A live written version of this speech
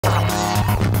What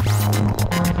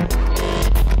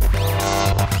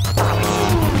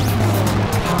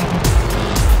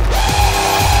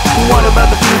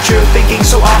about the future? Thinking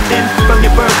so often, from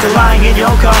your birth to lying in your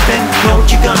coffin. Know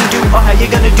what you're gonna do or how you're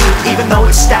gonna do, even though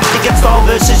it's stacked against all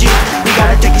versus you. You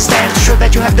gotta take a stand to show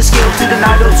that you have the skill to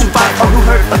deny those who fight or who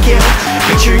hurt or kill.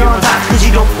 Make sure you're on top, cause you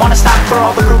don't wanna stop for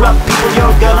all the corrupt people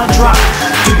you're gonna drop.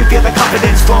 Do you feel the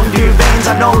confidence flowing through your veins?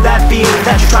 I know that feeling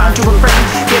that you're trying to refrain.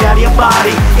 Get out of your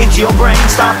body, into your brain.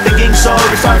 Stop thinking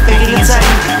sober, start thinking insane.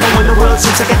 And when the world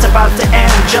seems like it's about to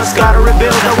end, just gotta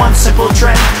rebuild that one simple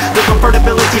trend. The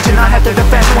comfortability to not have to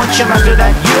defend. Once you master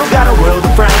that, you've got a world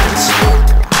of friends.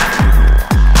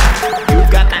 You've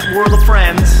got that world of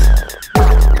friends.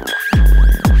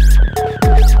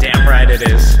 Damn right it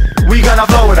is. We gonna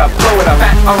blow it up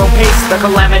at our own pace. The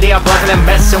calamity of blocking and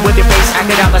messing with your face.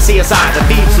 Acting out the CSI, the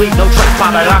thieves leave no trace.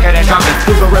 Father locking and shocking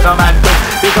through the rhythm and beat.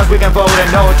 Because we can vote and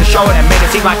know it to show it and make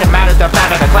it seem like it matters. They're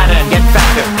fatter, they're clanner and get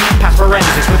faster. Past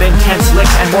forensics with intense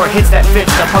licks and more hits that fits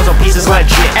the puzzle pieces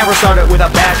legit. Ever started with a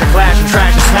bash and clash and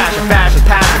trash and smash and fashion.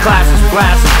 Pass the classes,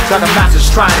 glasses, got the masses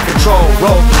trying to control.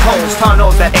 Road through holes,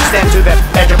 tunnels that extend to the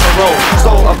edge of parole.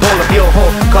 Stole a bowl of your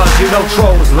hole, cause you know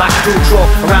trolls like to troll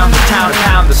around the town to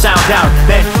pound the sound out,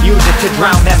 then use it to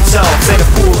drown themselves in a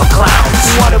pool of clowns.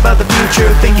 What about the future?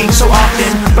 Thinking so often,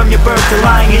 from your birth to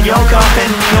lying in your coffin.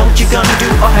 Know what you're gonna do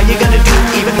or how you're gonna do,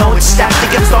 even though it's stacked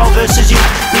against all versus you.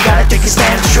 You gotta take a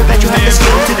stand to show that you have the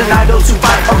skill to deny those who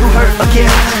fight or who hurt or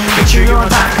kill. Make sure you're on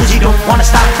top, cause you don't wanna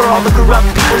stop for all the corrupt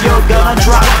people you're gonna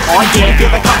drop. On you feel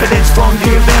that confidence flowing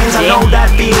through your veins. I know that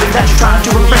feeling that you're trying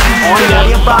to refrain. Get out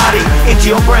of your body,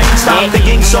 into your brain. Stop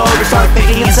thinking sober, start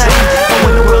thinking insane. And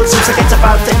when the world seems like it's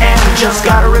about to end, just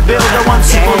gotta rebuild that one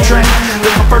simple trend. The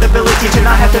comfortability to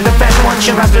not have to defend. Once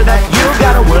you master that, you've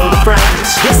got a world of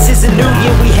friends. This is a new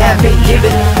year we have been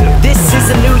given. This is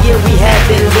a new year we have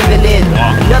been living in.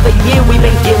 Another year we've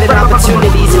been given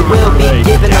opportunities and we'll be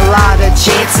given a lot of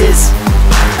chances.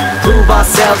 Prove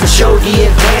ourselves and show the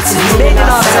advances. Making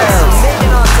ourselves.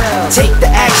 Take the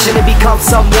action and become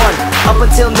someone. Up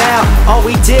until now, all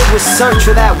we did was search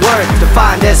for that word,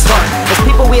 defined as fun. As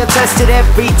people we are tested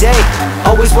every day.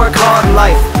 Always work hard in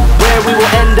life. Where we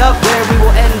will end up,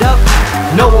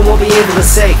 no one will be able to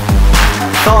say.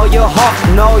 With all your heart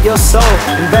and all your soul,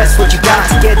 invest what you got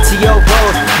to get to your goal.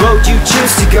 Road you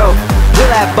choose to go.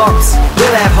 We'll have bumps,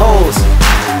 we'll have holes.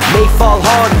 May fall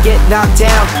hard and get knocked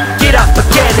down. Get up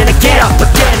again and get up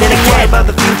again and again. What about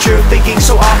the future? Thinking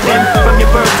so often, from your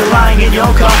birth to lying in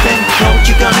your coffin. Know what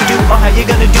you're gonna do or how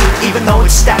you're gonna do, even though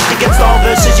it's stacked against all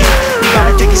versus you. You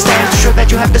gotta take a stand to show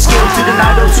that you have the skill to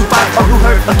deny those who fight or who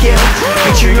hurt or kill.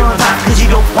 Make sure you're on top, cause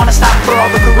you don't wanna stop for all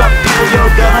the corrupt people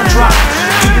you're gonna drop.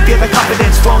 Do you feel the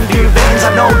confidence flowing through your veins?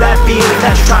 I know that feeling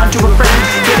that you're trying to refrain.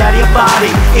 Get out of your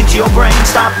body, into your brain.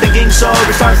 Stop thinking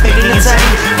sober, start thinking insane.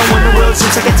 And when the world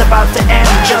seems like it's about to end,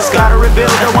 just gotta rebuild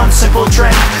that one simple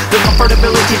trend. The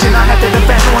comfortability to not have to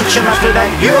defend. Once you master that,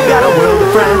 you've got a world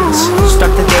of friends.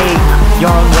 Start the day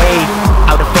your own way,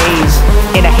 out of phase,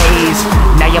 in a haze.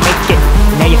 Now you make it,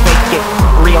 now you fake it,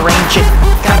 rearrange it,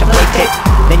 contemplate it.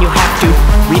 Then you have to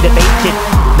re-debate it,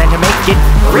 then to make it,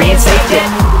 reinstate it.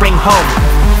 Bring home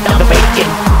the bacon,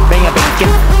 bring a bacon,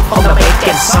 home the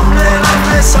bacon. Some le lam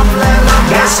le, some le lam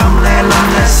le, some le lam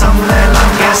le, some le lam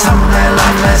le, some le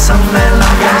lam le, some le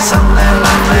lam le, some le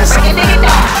lam le,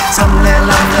 some le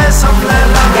lam le, some le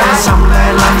lam le, some le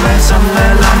lam le, some le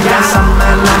lam le, some le lam le, some le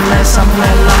lam le, some le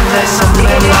lam le, some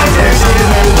le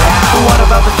lam le. What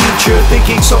about the future?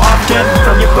 Thinking so often,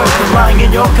 from your birth to lying in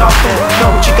your coffin.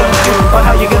 Know what you're gonna do or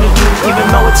how you're gonna do, even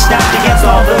though it's stacked against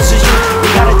all versus you. You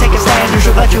gotta take a stand to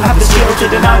show that you have the skill to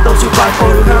deny those who fight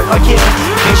or who hurt or kill.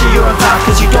 Make sure you're on top,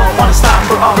 cause you don't wanna stop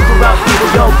for all the corrupt people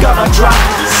you're gonna drop.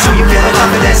 So you feel the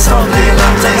confidence, some le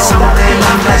lam le, some le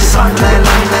lam le, some le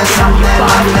lam le, some le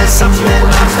lam le, some le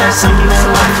lam le, some le lam le, some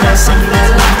le lam le, some le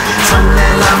lam le, some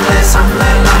le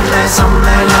lam le, some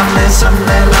le lam le, some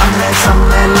le lam le, some le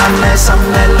lam le, some le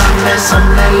lam le, some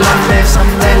le lam le,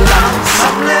 some le lam,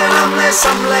 some le lam le,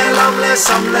 some le lam le,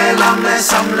 some le lam le,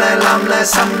 some le lam le,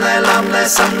 some le lam le, some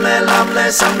le lam le,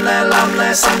 some le lam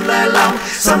le, some le lam,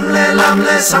 some le lam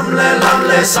le, some le lam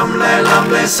le, some le lam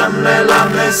le, some le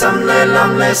lam le, some le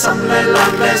lam le, some le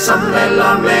lam le, some le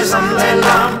lam le, some le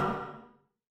lam.